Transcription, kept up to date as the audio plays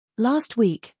Last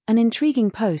week, an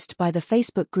intriguing post by the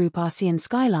Facebook group ASEAN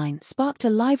Skyline sparked a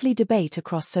lively debate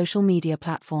across social media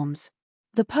platforms.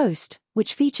 The post,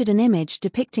 which featured an image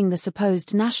depicting the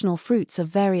supposed national fruits of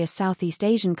various Southeast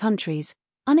Asian countries,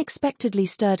 unexpectedly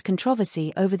stirred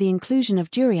controversy over the inclusion of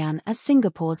durian as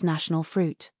Singapore's national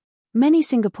fruit. Many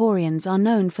Singaporeans are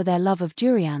known for their love of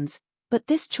durians, but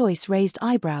this choice raised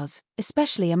eyebrows,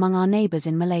 especially among our neighbours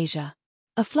in Malaysia.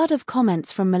 A flood of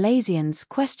comments from Malaysians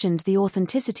questioned the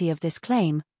authenticity of this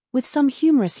claim, with some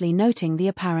humorously noting the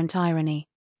apparent irony.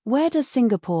 Where does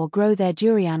Singapore grow their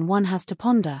durian, one has to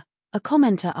ponder, a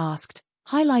commenter asked,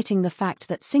 highlighting the fact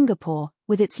that Singapore,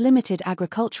 with its limited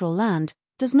agricultural land,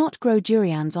 does not grow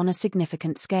durians on a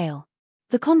significant scale.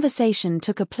 The conversation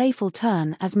took a playful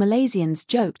turn as Malaysians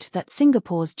joked that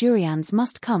Singapore's durians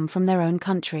must come from their own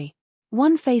country.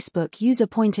 One Facebook user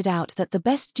pointed out that the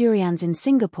best durians in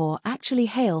Singapore actually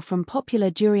hail from popular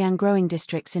durian growing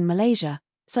districts in Malaysia,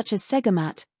 such as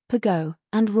Segamat, Pagoh,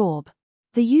 and Raub.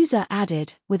 The user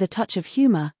added, with a touch of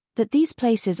humour, that these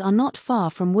places are not far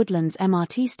from Woodlands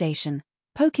MRT station,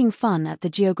 poking fun at the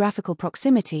geographical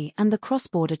proximity and the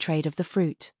cross-border trade of the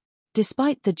fruit.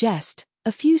 Despite the jest,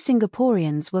 a few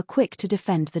Singaporeans were quick to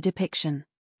defend the depiction.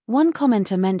 One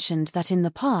commenter mentioned that in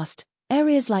the past,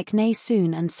 areas like Nay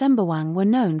Soon and Sembawang were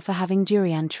known for having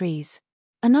durian trees.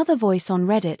 Another voice on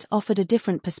Reddit offered a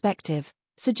different perspective,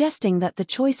 suggesting that the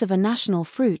choice of a national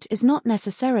fruit is not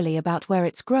necessarily about where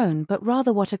it's grown but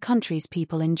rather what a country's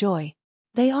people enjoy.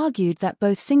 They argued that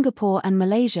both Singapore and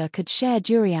Malaysia could share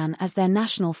durian as their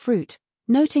national fruit,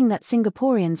 noting that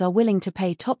Singaporeans are willing to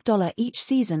pay top dollar each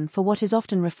season for what is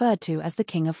often referred to as the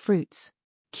king of fruits.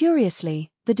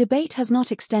 Curiously, the debate has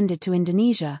not extended to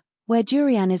Indonesia, where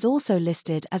durian is also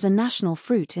listed as a national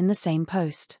fruit in the same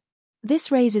post.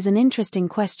 This raises an interesting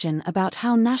question about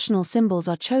how national symbols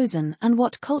are chosen and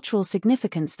what cultural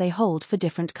significance they hold for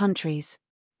different countries.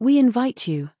 We invite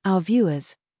you, our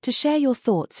viewers, to share your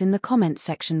thoughts in the comments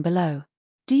section below.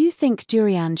 Do you think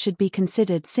durian should be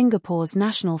considered Singapore's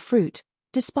national fruit,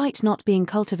 despite not being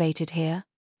cultivated here?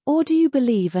 Or do you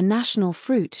believe a national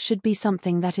fruit should be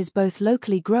something that is both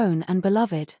locally grown and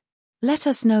beloved? Let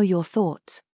us know your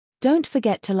thoughts. Don't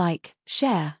forget to like,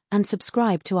 share, and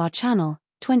subscribe to our channel,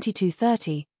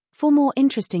 2230, for more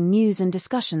interesting news and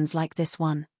discussions like this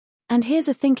one. And here's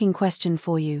a thinking question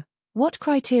for you. What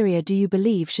criteria do you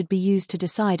believe should be used to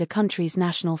decide a country's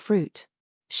national fruit?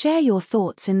 Share your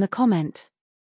thoughts in the comment.